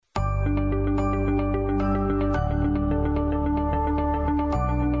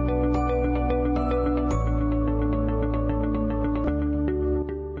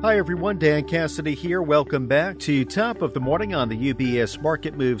Hi everyone, Dan Cassidy here. Welcome back to Top of the Morning on the UBS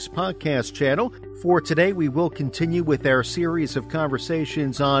Market Moves podcast channel. For today, we will continue with our series of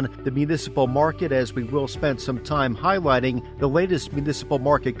conversations on the municipal market as we will spend some time highlighting the latest municipal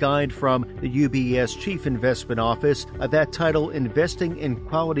market guide from the UBS Chief Investment Office. That title, Investing in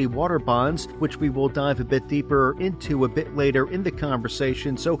Quality Water Bonds, which we will dive a bit deeper into a bit later in the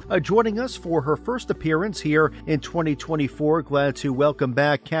conversation. So joining us for her first appearance here in 2024, glad to welcome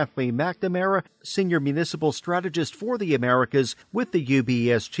back Kathleen McNamara, Senior Municipal Strategist for the Americas with the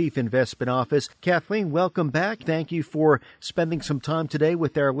UBS Chief Investment Office. Kathleen, welcome back. Thank you for spending some time today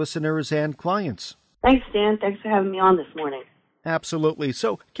with our listeners and clients. Thanks, Dan. Thanks for having me on this morning. Absolutely.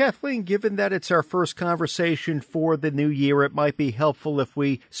 So, Kathleen, given that it's our first conversation for the new year, it might be helpful if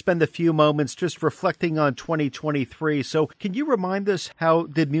we spend a few moments just reflecting on 2023. So, can you remind us how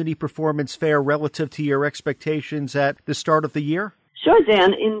did Muni performance fare relative to your expectations at the start of the year? Sure,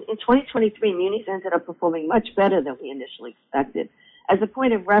 Dan. In 2023, munis ended up performing much better than we initially expected. As a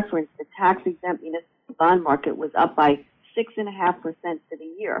point of reference, the tax-exempt municipal bond market was up by 6.5% for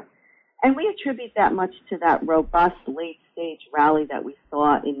the year. And we attribute that much to that robust late-stage rally that we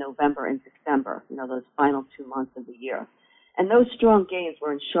saw in November and December, those final 2 months of the year. And those strong gains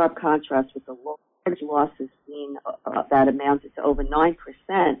were in sharp contrast with the large losses seen that amounted to over 9%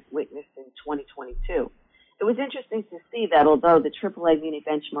 witnessed in 2022. It was interesting to see that although the AAA Muni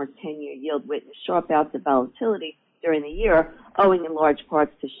benchmark 10-year yield witnessed sharp bouts of volatility during the year, owing in large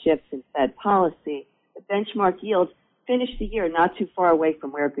parts to shifts in Fed policy, the benchmark yield finished the year not too far away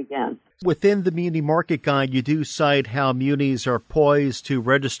from where it began. Within the Muni Market Guide, you do cite how munis are poised to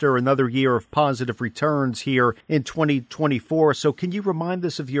register another year of positive returns here in 2024. So can you remind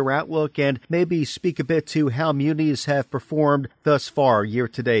us of your outlook and maybe speak a bit to how munis have performed thus far year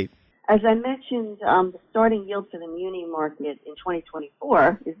to date? As I mentioned, the starting yield for the muni market in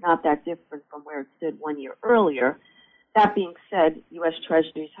 2024 is not that different from where it stood 1 year earlier. That being said, U.S.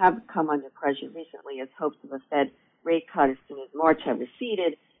 Treasuries have come under pressure recently as hopes of a Fed rate cut as soon as March have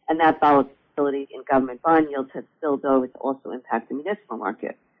receded, and that volatility in government bond yields has spilled over to also impact the municipal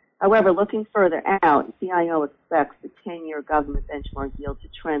market. However, looking further out, CIO expects the 10-year government benchmark yield to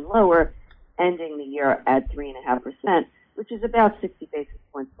trend lower, ending the year at 3.5%, which is about 60 basis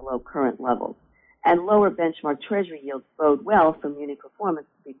points below current levels. And lower benchmark Treasury yields bode well for muni performance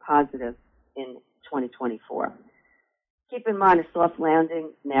to be positive in 2024. Keep in mind a soft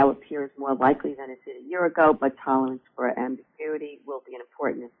landing now appears more likely than it did a year ago, but tolerance for ambiguity will be an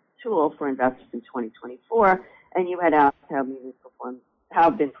important tool for investors in 2024. And you had asked how munis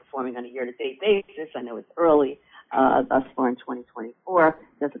have been performing on a year-to-date basis. I know it's early thus far in 2024,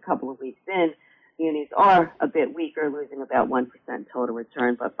 just a couple of weeks in. Munis are a bit weaker, losing about 1% total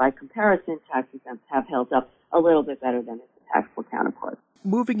return, but by comparison, tax-exempts have held up a little bit better than its taxable counterparts.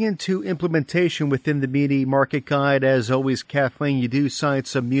 Moving into implementation within the Muni Market Guide, as always, Kathleen, you do cite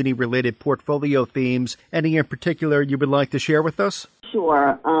some Muni-related portfolio themes. Any in particular you would like to share with us?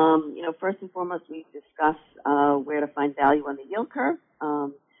 Sure. First and foremost, we discuss where to find value on the yield curve.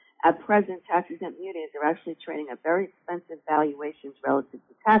 At present, tax-exempt munis are actually trading at very expensive valuations relative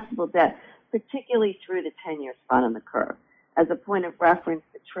to taxable debt, particularly through the 10-year spot on the curve. As a point of reference,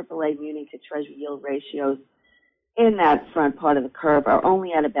 the AAA Muni to Treasury yield ratios in that front part of the curve are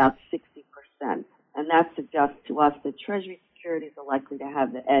only at about 60%. And that suggests to us that Treasury securities are likely to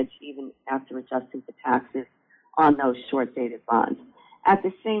have the edge even after adjusting for taxes on those short-dated bonds. At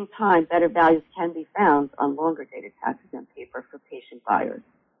the same time, better values can be found on longer-dated tax-exempt paper for patient buyers.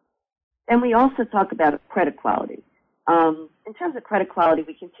 Then we also talk about credit quality. In terms of credit quality,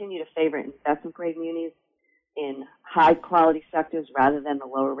 we continue to favor investment-grade munis in high-quality sectors rather than the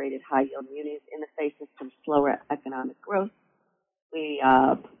lower-rated high-yield munis in the face of some slower economic growth. We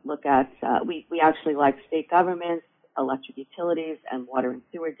we actually like state governments, electric utilities, and water and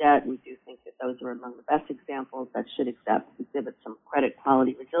sewer debt. We do think that those are among the best examples that should exhibit some credit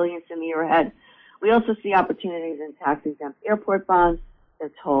quality resilience in the year ahead. We also see opportunities in tax-exempt airport bonds, the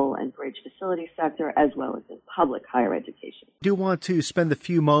toll and bridge facility sector, as well as in public higher education. I do want to spend a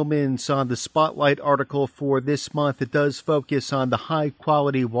few moments on the Spotlight article for this month. It does focus on the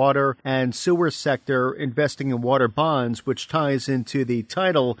high-quality water and sewer sector investing in water bonds, which ties into the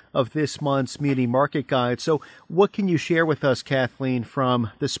title of this month's Muni Market Guide. So what can you share with us, Kathleen, from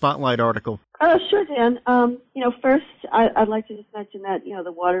the Spotlight article? Sure, Dan. First, I'd like to just mention that,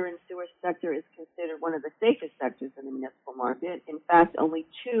 the water and sewer sector is considered one of the safest sectors in the municipal market. In fact, only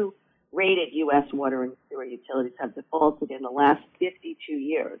 2 rated U.S. water and sewer utilities have defaulted in the last 52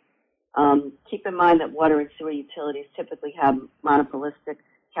 years. Keep in mind that water and sewer utilities typically have monopolistic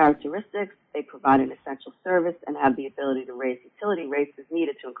characteristics, they provide an essential service and have the ability to raise utility rates as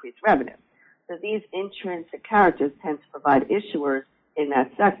needed to increase revenue. So these intrinsic characters tend to provide issuers in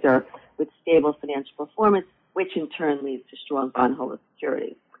that sector with stable financial performance, which in turn leads to strong bondholder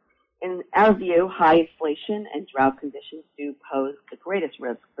security. In our view, high inflation and drought conditions do pose the greatest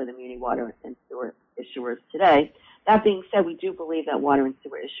risk for the muni water and sewer issuers today. That being said, we do believe that water and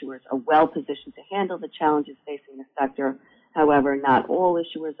sewer issuers are well positioned to handle the challenges facing the sector. However, not all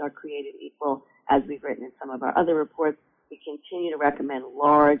issuers are created equal. As we've written in some of our other reports, we continue to recommend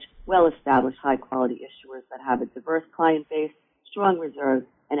large, well-established, high-quality issuers that have a diverse client base, strong reserves,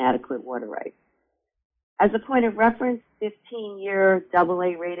 and adequate water rights. As a point of reference, 15-year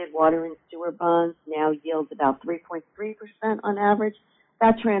AA-rated water and sewer bonds now yields about 3.3% on average.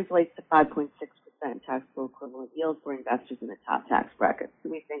 That translates to 5.6% taxable equivalent yield for investors in the top tax bracket. So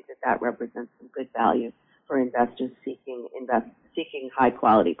we think that that represents some good value for investors seeking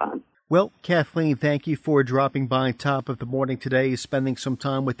high-quality bonds. Well, Kathleen, thank you for dropping by top of the morning today, spending some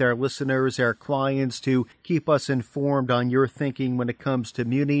time with our listeners, our clients, to keep us informed on your thinking when it comes to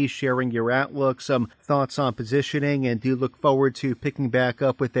munis, sharing your outlook, some thoughts on positioning, and do look forward to picking back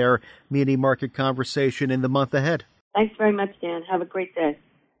up with our muni market conversation in the month ahead. Thanks very much, Dan. Have a great day.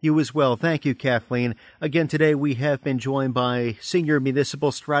 You as well. Thank you, Kathleen. Again, today we have been joined by Senior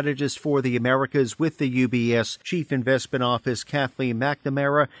Municipal Strategist for the Americas with the UBS Chief Investment Office, Kathleen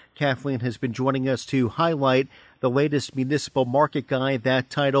McNamara. Kathleen has been joining us to highlight the latest municipal market guide,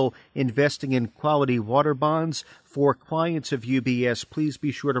 that title, Investing in Quality Water Bonds. For clients of UBS, please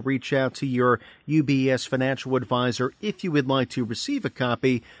be sure to reach out to your UBS financial advisor if you would like to receive a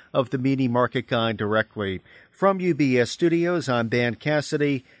copy of the muni market guide directly. From UBS Studios, I'm Dan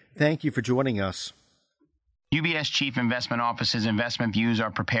Cassidy. Thank you for joining us. UBS Chief Investment Office's investment views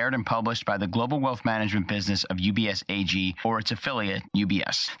are prepared and published by the global wealth management business of UBS AG or its affiliate,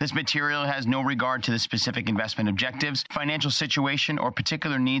 UBS. This material has no regard to the specific investment objectives, financial situation, or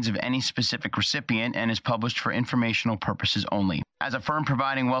particular needs of any specific recipient and is published for informational purposes only. As a firm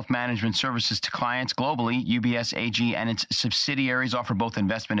providing wealth management services to clients globally, UBS AG and its subsidiaries offer both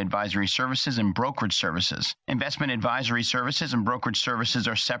investment advisory services and brokerage services. Investment advisory services and brokerage services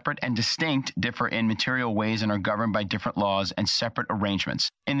are separate and distinct, differ in material ways, and are governed by different laws and separate arrangements.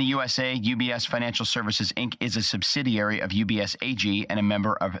 In the USA, UBS Financial Services, Inc. is a subsidiary of UBS AG and a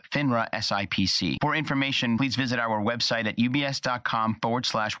member of FINRA SIPC. For information, please visit our website at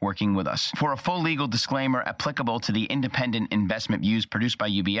ubs.com/working with us. For a full legal disclaimer applicable to the independent investment views produced by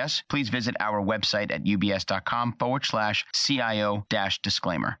UBS, please visit our website at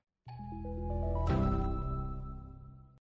ubs.com/CIO-disclaimer.